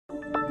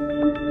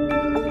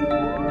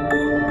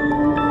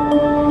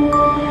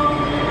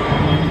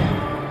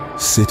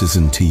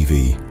Citizen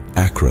TV,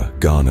 Accra,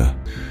 Ghana.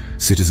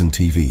 Citizen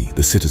TV,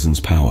 the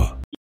citizen's power.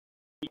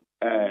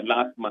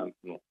 Last month,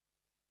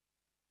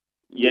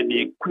 yeah,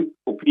 the quick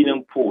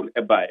opinion poll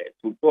about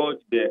to gauge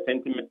the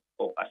sentiment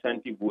of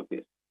Ashanti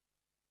voters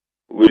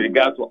with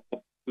regard to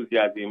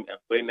enthusiasm and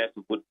willingness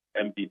to vote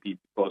MPP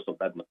because of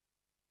that.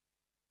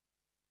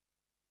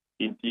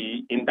 In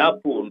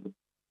that poll,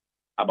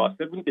 about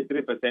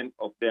 73%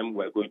 of them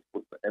were going to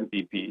vote for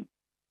MPP,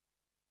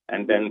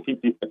 and then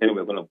 50%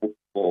 were going to vote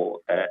for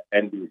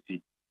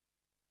NDC,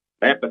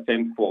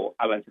 9% for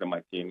Alan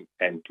Martin,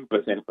 and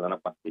 2% for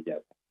another party.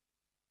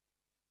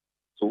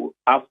 So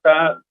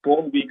after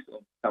 4 weeks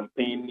of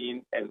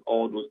campaigning and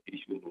all those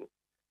issues,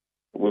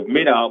 we've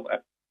made our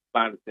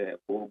plans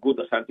for go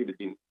to Ashanti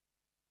Region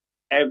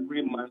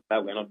every month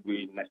that we're not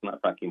doing national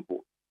tracking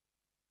poll,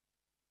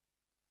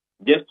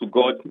 just to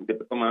gauge the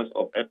performance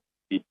of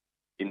FP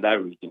in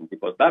that region,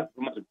 because that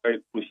performance is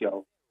very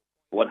crucial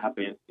for what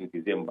happens in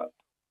December.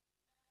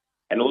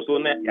 And also,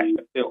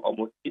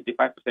 almost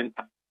 85%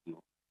 is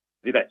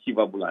it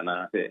achievable and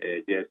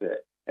just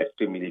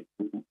extremely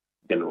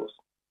generous.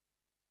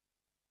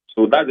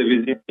 So that's the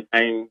reason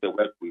behind the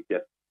work with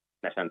the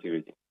Ashanti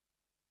Region.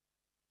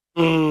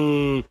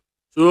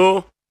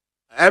 So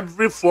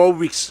every 4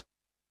 weeks,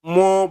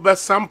 more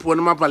best sample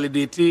and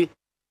validate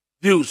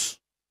views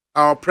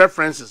or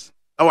preferences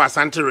our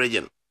Ashanti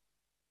Region.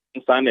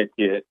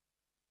 Here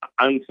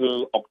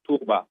until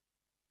October.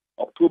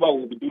 October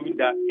we'll be doing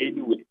that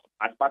anyway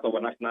as part of a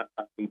national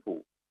tracking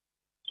poll.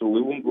 So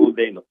we won't go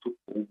there in October.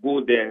 We'll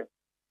go there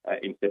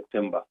in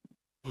September.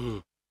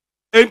 And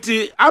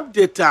the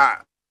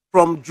update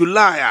from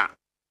July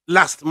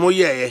last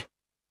year,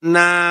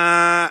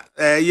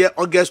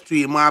 August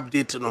to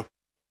update no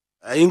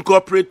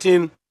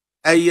incorporating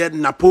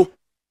Napo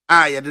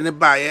didn't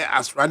buy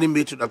as running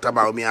mate to Dr.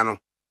 Bawumia.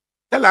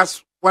 Tell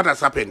us what has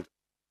happened.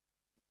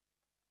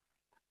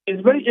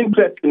 It's very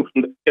interesting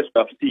from the case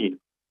I've seen.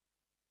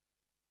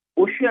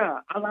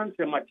 Osha Alan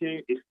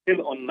Martin is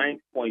still on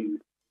 9.9%,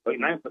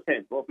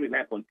 roughly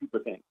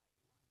 9.2%,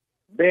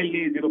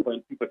 barely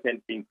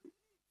 0.2% increase.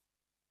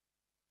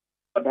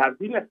 But there has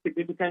been a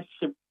significant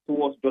shift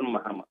towards John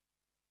Mahama.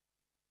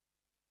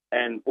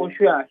 And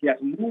Osha, he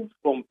has moved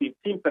from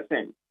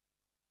 15%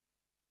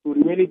 to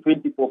nearly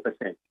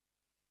 24%.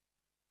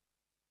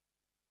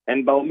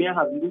 And Bawumia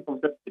has moved from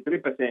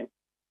 33%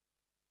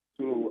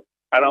 to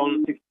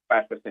around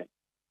 65%.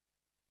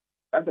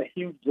 That's a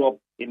huge drop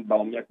in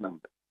Bawumia's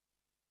numbers.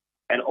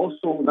 And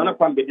also, Nana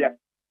Kwambedia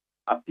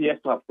appears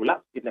to have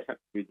collapsed in the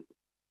region.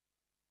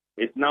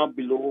 It's now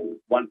below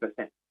 1%.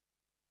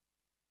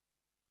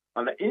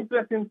 And the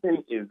interesting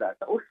thing is that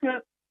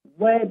Osha,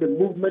 where the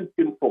movement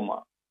came from,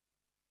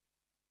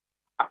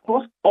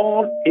 across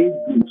all age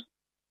groups,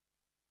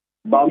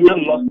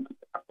 Bawumia lost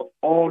across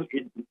all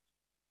age groups,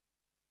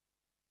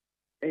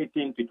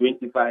 18 to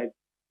 25,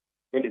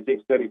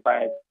 26,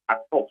 35,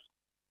 across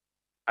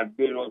at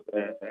various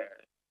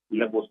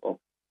levels of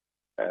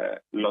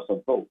loss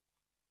of vote.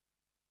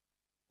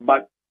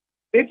 But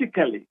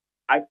basically,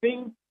 I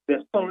think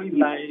the story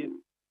lies,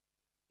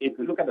 if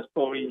you look at the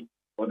story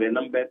or the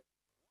numbers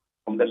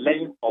from the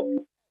lens of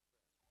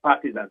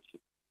partisanship.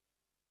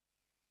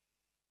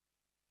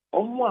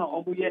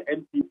 Almost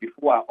MP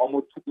before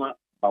almost Tukma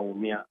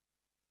Bawumia,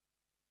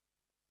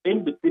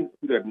 in between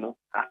period,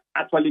 has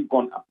actually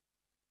gone up.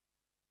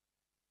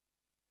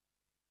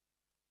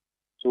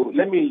 So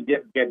let me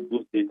just get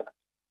those data.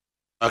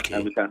 Okay.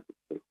 And we can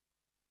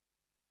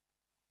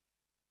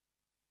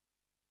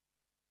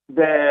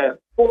the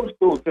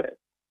postal says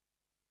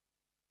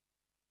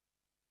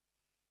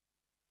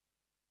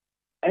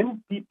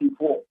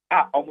MPP4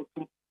 are almost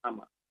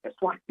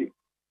attractive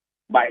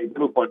by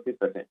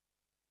 0.6%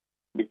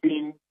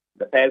 between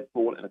the first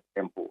poll and the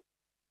second poll.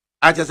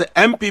 I just say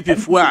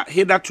MPP4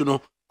 here to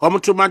know come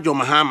to Major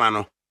Mahama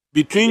no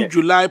between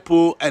July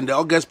poll and the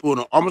August poll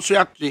no almost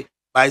actually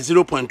by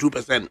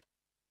 0.2%.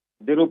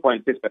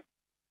 0.6%.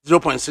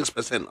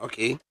 0.6%,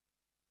 okay.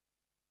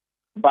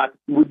 But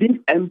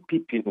within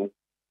MPP, no,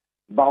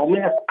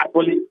 Bawumia has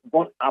actually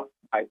gone up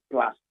by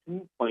plus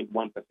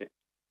 2.1%.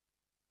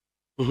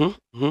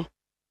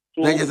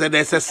 So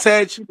there's a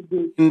search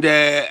in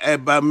the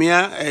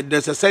Bawumia,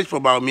 there's a search for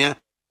Bawumia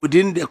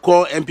within the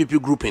core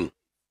MPP grouping.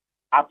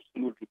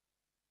 Absolutely.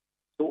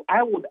 So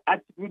I would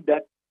attribute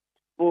that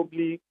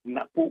probably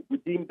Napo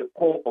within the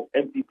core of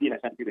MPP and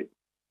Ashanti Region.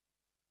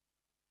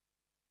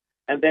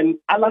 And then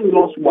Alan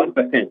lost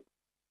 1%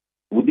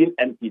 within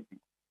MPP.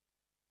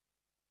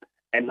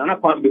 And Nana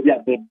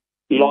Kwambedia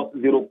lost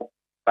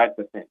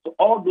 0.5%. So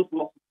all those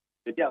losses,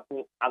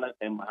 therefore Alan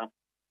and Maham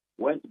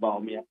went to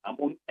Bawumia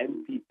among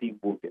MPP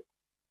voters.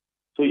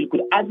 So you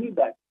could argue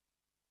that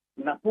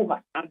Napo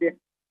has added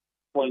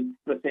 0.2%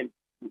 to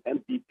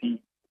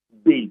MPP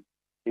base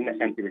in the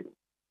Ashanti Region.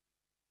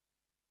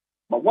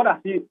 But what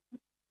has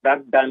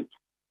that done to,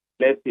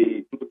 let's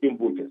say, floating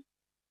voters?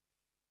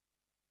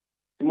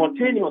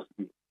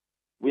 Simultaneously,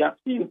 we have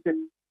seen that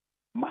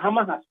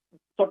Mahama has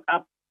shot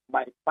up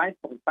by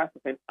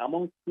 5.5%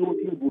 among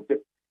floating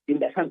voters in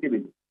the Ashanti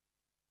Region.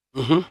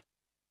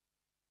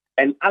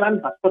 And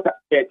Alan has got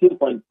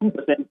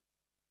 13.2%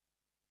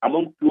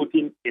 among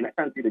floating in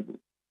Ashanti Region.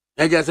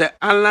 I just say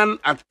Alan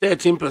at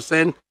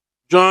 13%,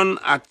 John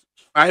at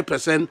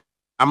 5%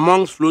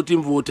 amongst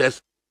floating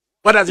voters.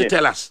 What does it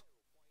tell us?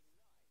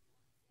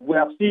 We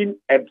have seen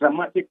a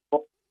dramatic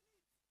drop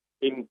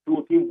in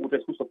floating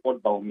voters who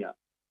support Bawumia.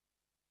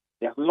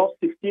 They have lost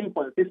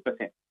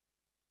 16.6%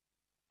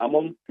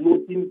 among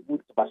floating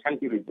voters of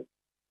Ashanti Region.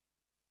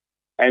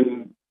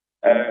 And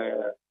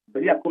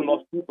Beriako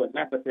lost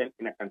 2.9%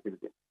 in Ashanti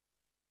Region.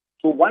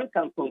 So one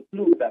can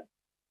conclude that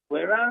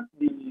whereas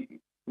the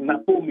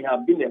NAPO may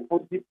have been a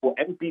positive for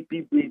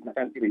MPP based in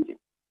Ashanti Region,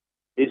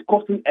 it's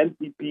costing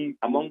MPP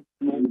among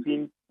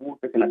floating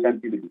voters in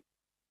Ashanti Region,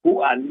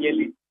 who are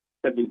nearly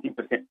 17%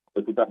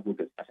 of the total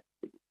voters in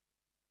Ashanti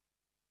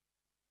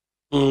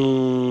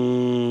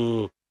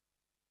Region.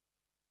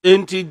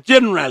 And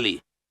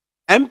generally,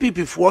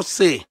 MPP force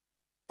say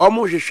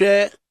almost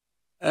share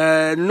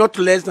not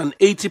less than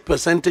 80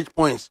 percentage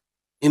points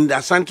in the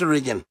Ashanti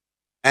region,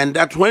 and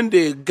that when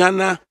they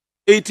garner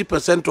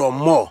 80% or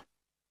more,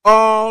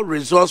 all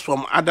results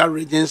from other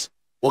regions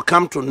will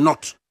come to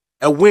naught.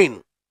 A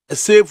win, a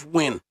safe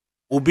win,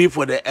 will be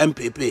for the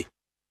MPP.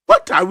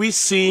 What are we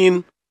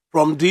seeing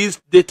from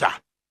these data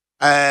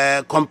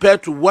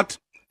compared to what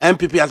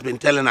MPP has been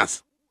telling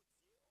us?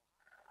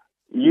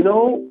 You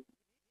know,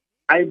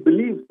 I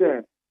believe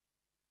that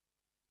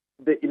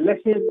the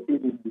elections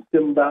in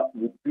December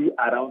will be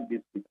around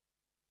this week.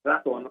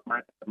 That's one of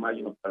my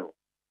margin of error.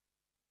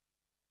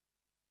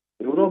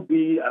 It will not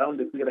be around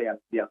the figure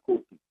they are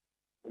quoting.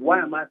 Why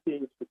am I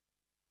saying so?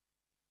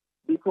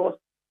 Because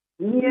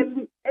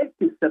nearly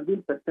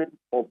 87%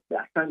 of the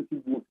Ashanti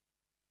voters,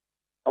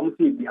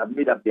 obviously, they have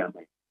made up their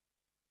mind.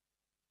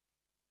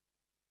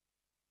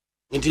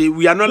 Indeed,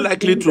 we are not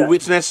likely to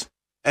witness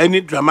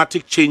any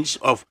dramatic change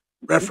of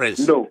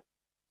preference. No.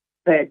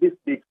 Per this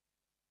week,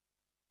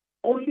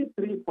 only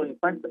 3.5%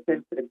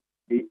 said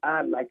they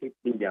are likely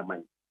in their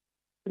mind.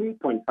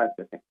 3.5%.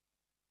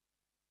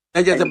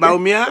 And just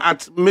Bawumia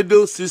at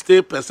middle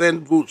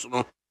 60% votes,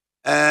 no?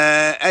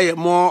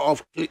 More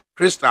of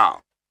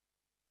crystal.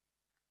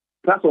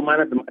 Plus or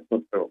minus the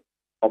margin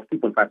of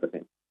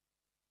 2.5%.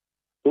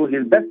 So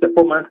his best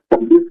performance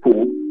from this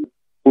poll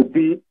would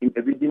be in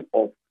the region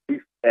of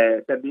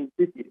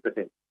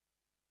 50%.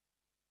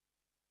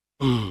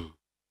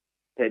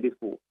 This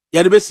poll.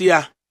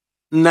 Yadbesia.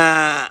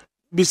 Now,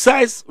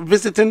 besides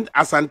visiting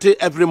Asante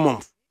every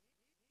month,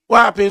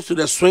 what happens to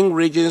the swing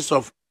regions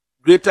of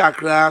Greater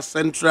Accra,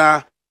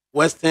 Central,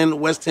 Western,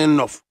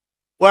 North?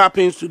 What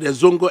happens to the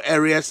Zongo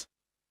areas?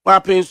 What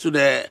happens to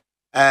the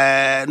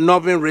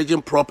Northern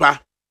region proper?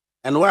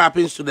 And what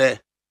happens to the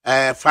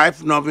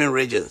 5 Northern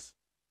regions?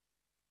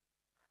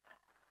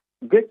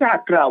 Greater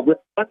Accra, we're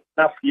not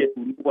enough yet to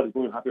know what is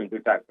going to happen in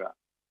Greater Accra.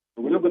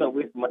 So we're not going to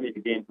waste money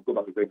again to go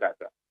back to Greater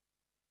Accra.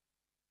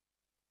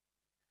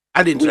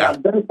 We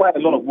have done quite a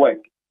lot of work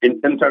in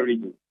Central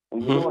region,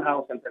 and we know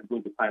how Central is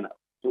going to find out.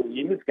 So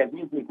in this case,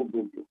 we need to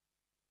go.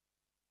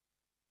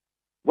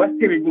 Western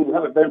region, we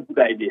have a very good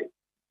idea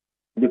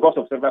because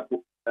of several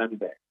programs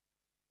there.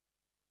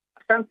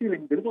 Ashanti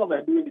region, the reason why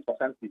we're doing this for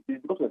Ashanti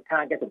is because we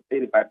target of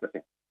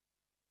 85%.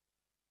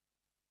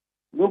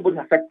 Nobody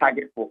has set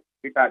target for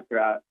Greater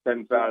Accra,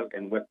 Central,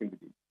 and Western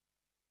region.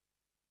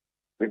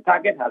 The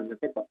target has been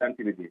set for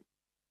Ashanti region.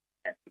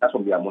 And that's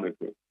what we are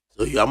monitoring.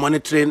 So you are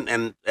monitoring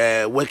and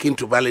working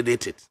to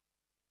validate it?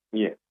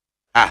 Yes.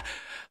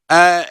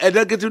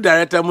 Executive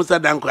Director Musa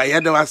Danko, I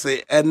had to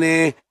say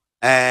any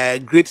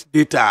great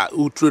data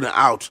who thrown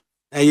out.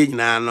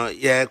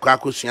 Yeah,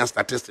 Kwakushian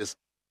statistics.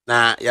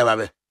 Na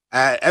yababe.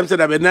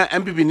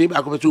 MPP ni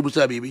ba ko betu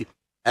busa bibi.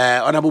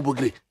 Honorable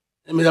Bugri.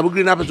 Mr.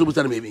 Bugri na betu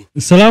busa bibi.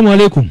 Assalamu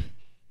alaikum.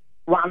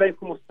 Wa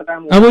alaikum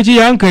assalam. Aboji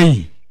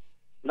yankai.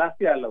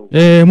 Lafiya law.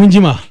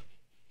 Munjima.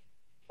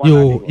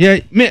 Yo, yeah,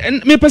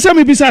 me pesa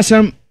me bisa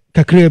sam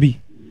kakra bi.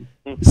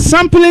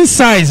 Sampling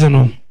size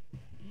no.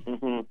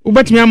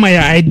 Ubet me am my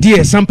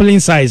idea sampling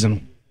size no.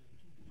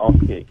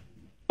 Okay.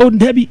 Oh,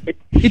 Debbie,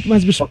 it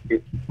must be so.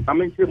 Okay.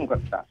 I'm in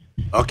Mukasta.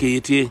 Okay,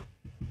 it is.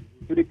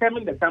 To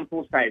determine the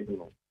sample size,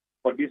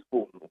 for this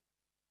poll,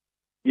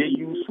 you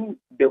use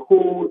the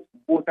whole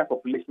voter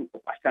population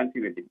of Ashanti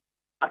region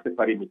as a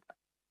parameter.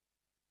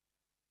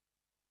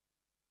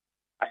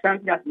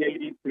 Ashanti has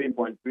nearly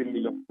 3.3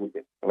 million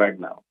voters right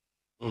now.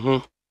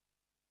 So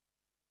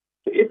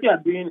if you are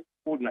doing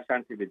poll in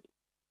Ashanti region,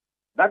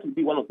 that would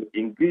be one of the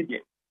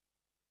ingredients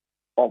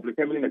of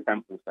determining the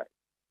sample size.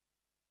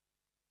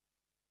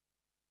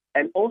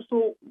 And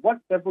also, what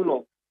level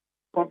of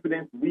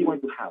confidence we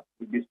want to have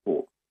with this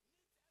poll.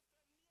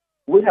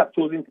 We have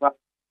chosen to have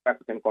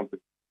 5%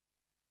 confidence.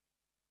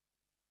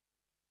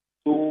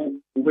 So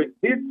with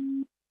this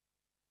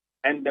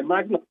and the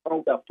margin of error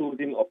we have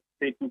chosen of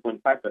say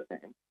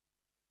 2.5%,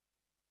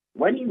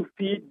 when you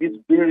feed this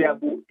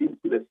variable into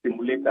the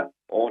simulator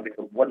or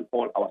what we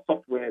call our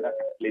software that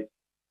calculates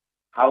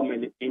how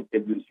many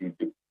interviews you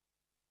do,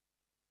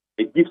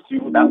 it gives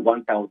you that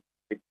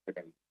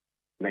 1,600.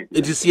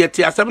 It is yet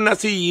a 7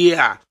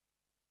 year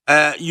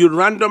you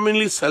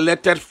randomly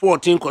selected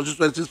 14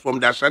 constituencies from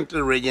the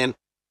Ashanti region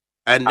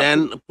and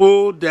then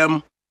pulled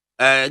them,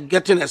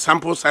 getting a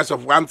sample size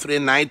of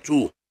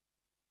 1392,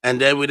 and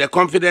then with a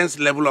confidence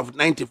level of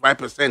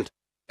 95%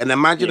 and a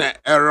margin of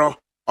error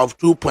of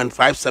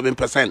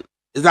 2.57%.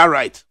 Is that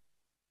right?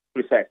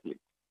 Precisely.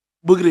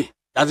 Bugri,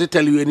 does it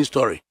tell you any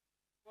story?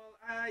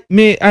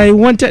 I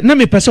wanted, let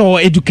me person or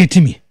educate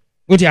me.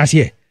 What you ask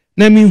here?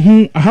 Let me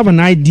who I have an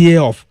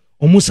idea of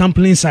almost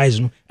sampling size,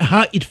 no, and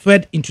how it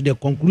fed into the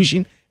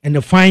conclusion and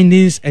the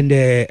findings and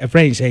the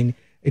friends saying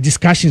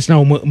discussions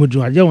now.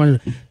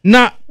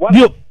 Now,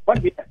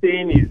 what we are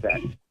saying is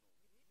that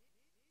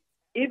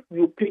if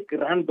you pick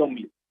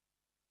randomly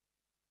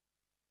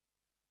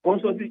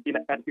constantly in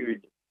a country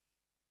region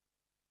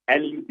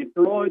and you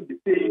deploy the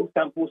same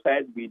sample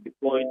size we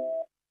deployed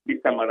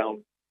this time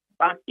around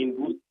back in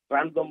those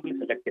randomly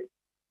selected,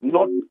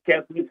 not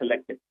carefully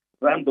selected,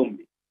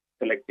 randomly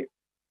selected,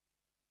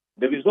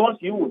 the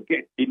results you will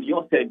get in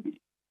your survey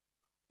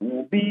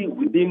will be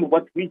within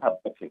what we have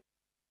gotten,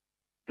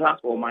 plus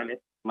or minus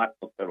marks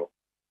of error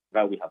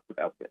that we have put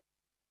out there.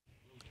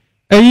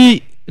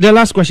 The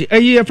last question.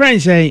 A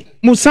friend say,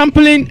 "Mo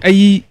sampling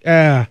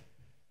area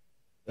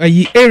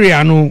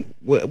no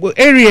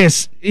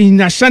areas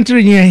in Ashanti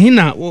region.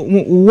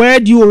 Where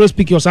do you always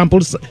pick your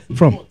samples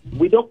from?"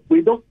 We don't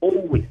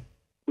always.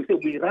 We say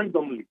we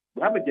randomly.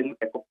 We have a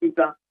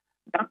computer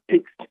that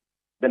picks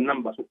the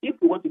number. So if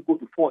we want to go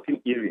to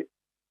 14 areas,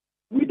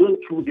 we don't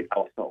choose it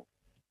ourselves.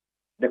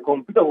 The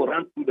computer will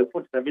run through the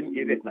 47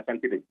 areas in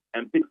Ashanti region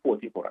and pick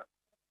 14 for us.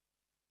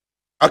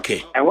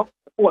 Okay. And once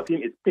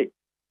 14 is picked,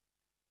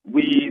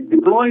 we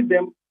deploy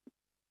them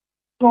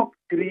top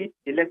 3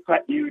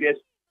 electoral areas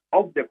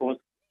of the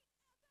constituency.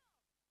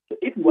 So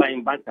if you are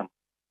in Bantam,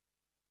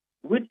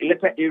 which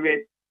electoral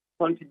areas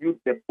contribute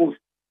the most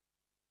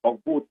of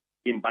votes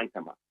in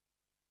Bantama?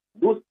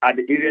 Those are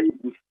the areas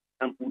we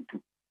sample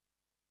to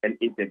and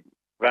interview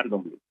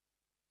randomly.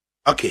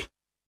 Okay.